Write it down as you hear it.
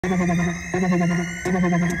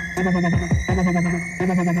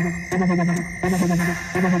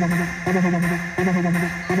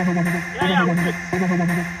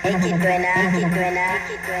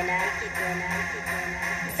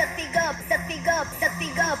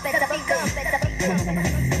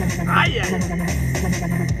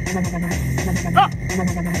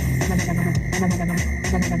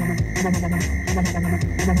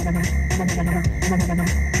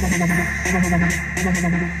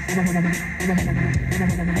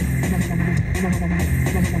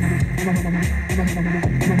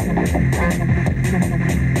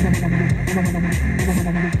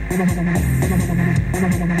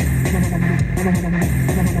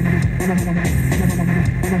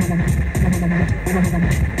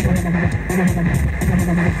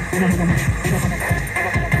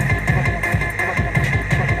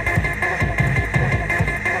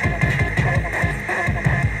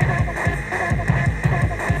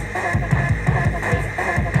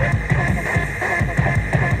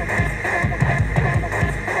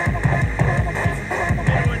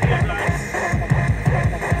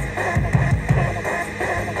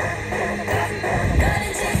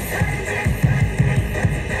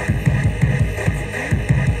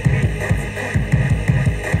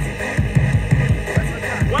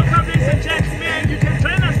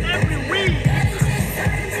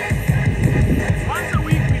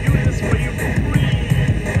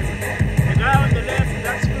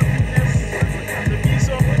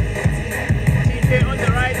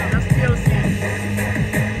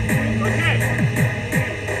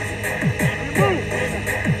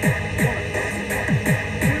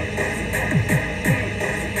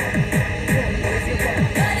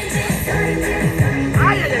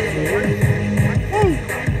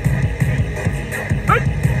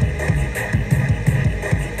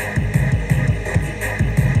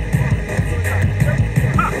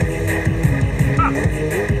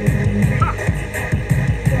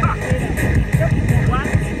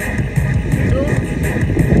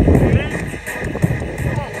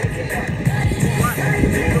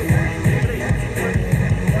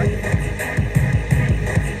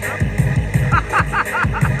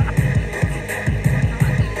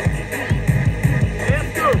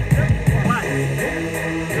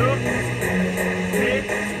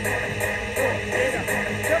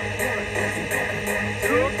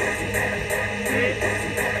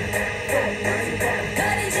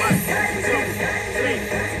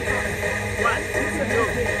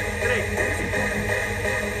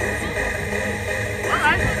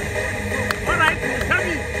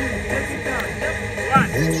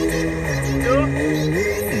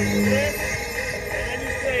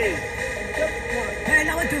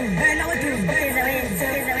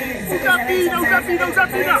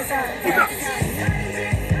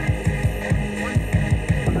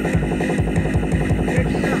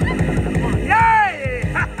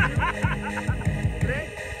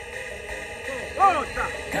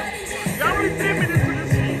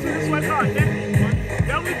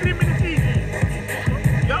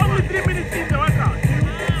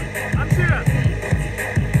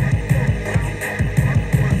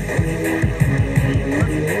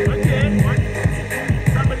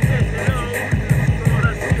Somebody says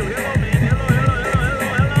hello.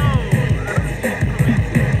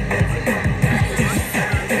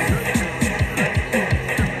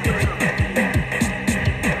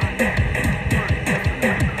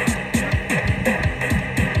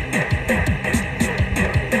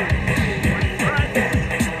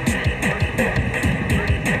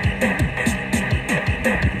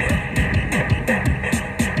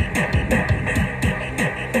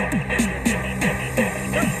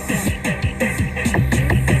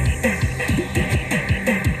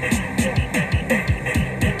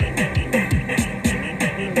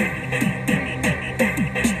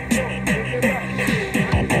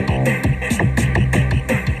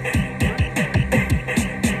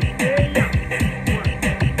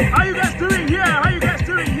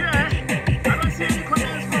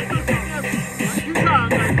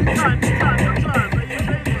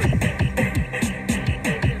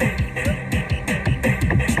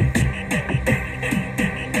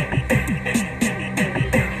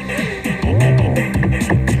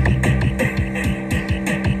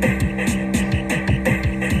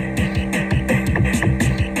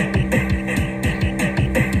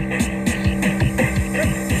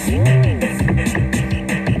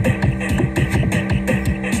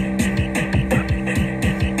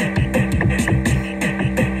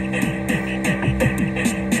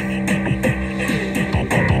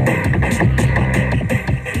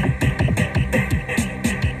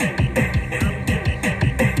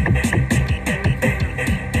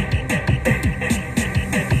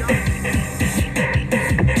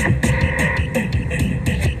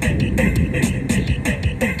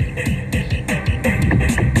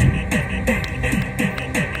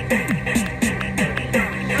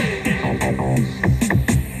 You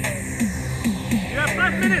have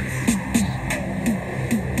 5 minutes.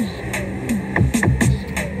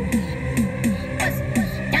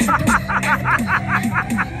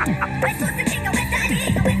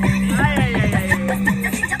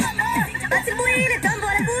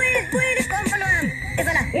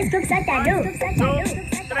 It's cook satado.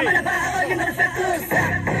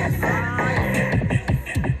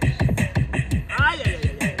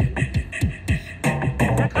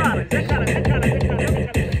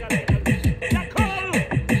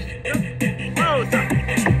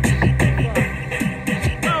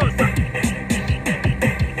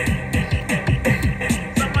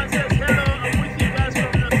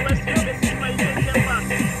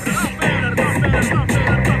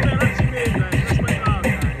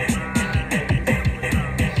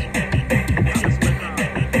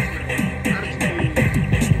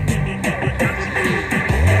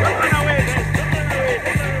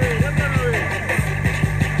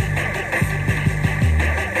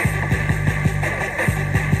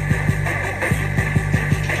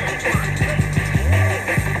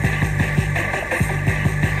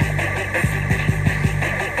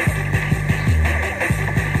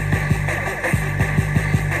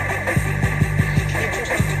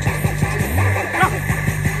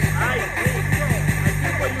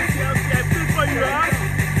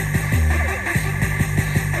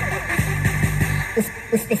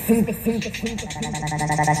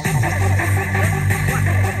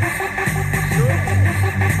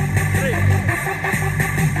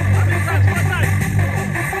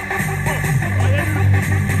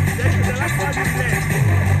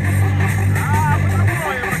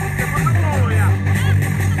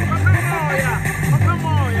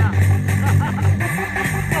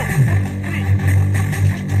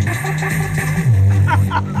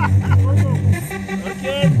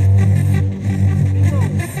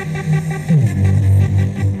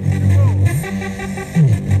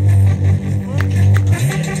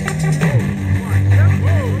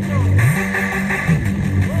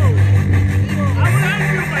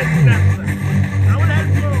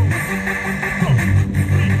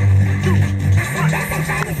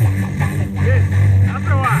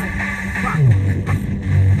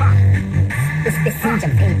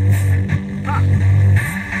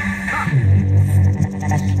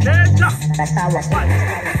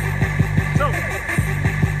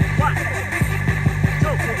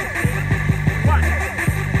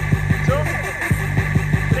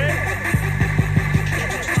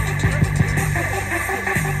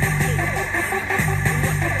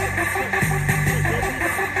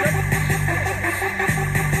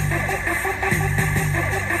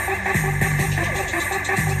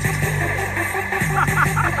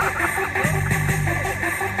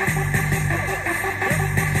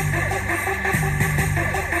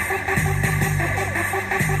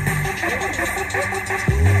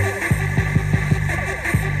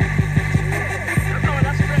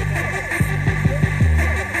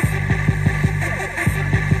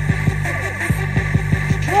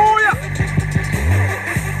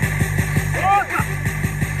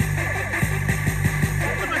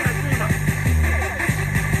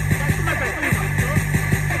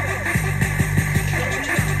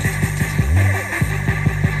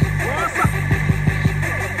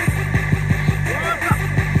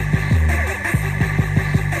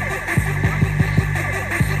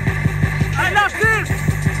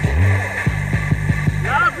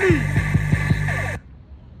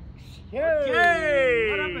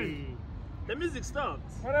 Stopped.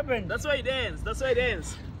 What happened? That's why it ends. That's why it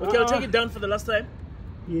ends. Okay, I'll take it down for the last time.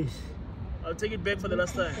 Yes. I'll take it back for the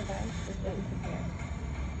last time.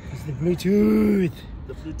 It's the Bluetooth.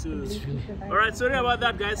 The Bluetooth. Alright, sorry about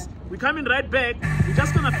that, guys. We're coming right back. We're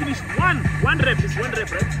just gonna finish one rep. It's one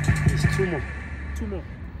rep, right? It's two more. Two more.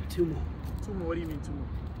 Two more. Two more. What do you mean two more?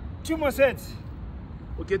 Two more sets.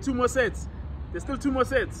 Okay, two more sets. There's still two more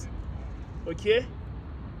sets. Okay.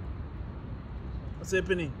 What's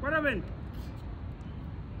happening? What happened?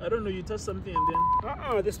 I don't know, you touched something and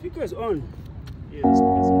then... the speaker is on. Yeah, the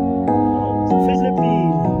speaker's on. Oh, Physically.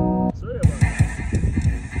 sorry about that.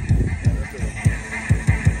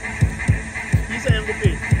 Isa yangu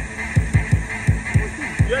pay.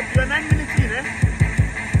 You're 9 minutes in, eh?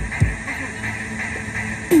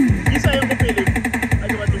 Isa yangu pay. I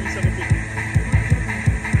don't want to miss yangu pay.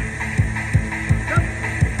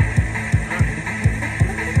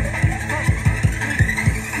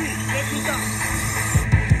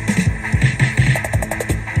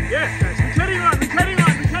 Yes, guys, we're carrying on, we're carrying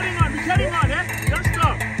on, we're carrying on.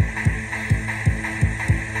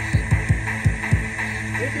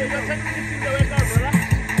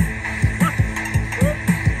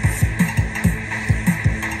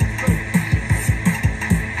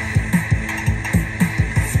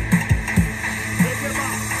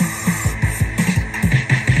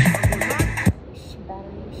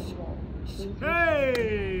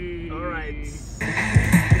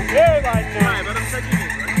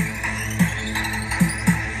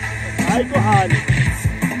 Hayi Kohani.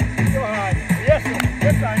 Kohani. Yes, sir.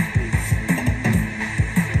 Yes, sir.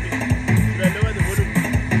 Should I lower the volume?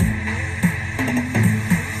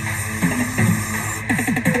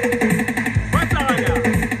 What's our now?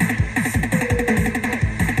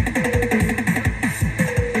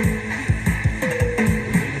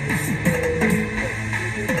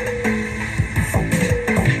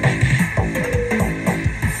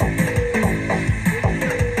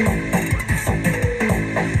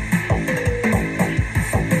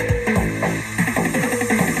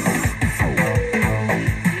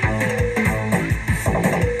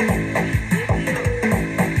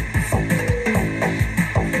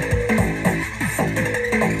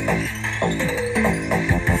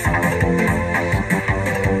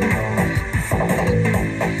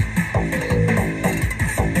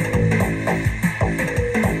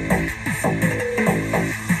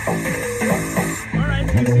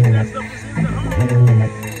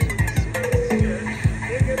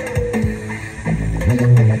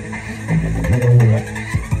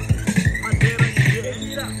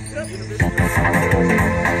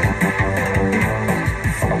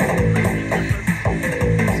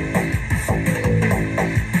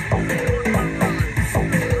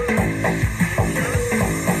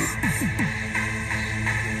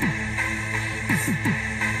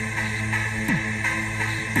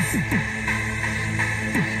 Yes.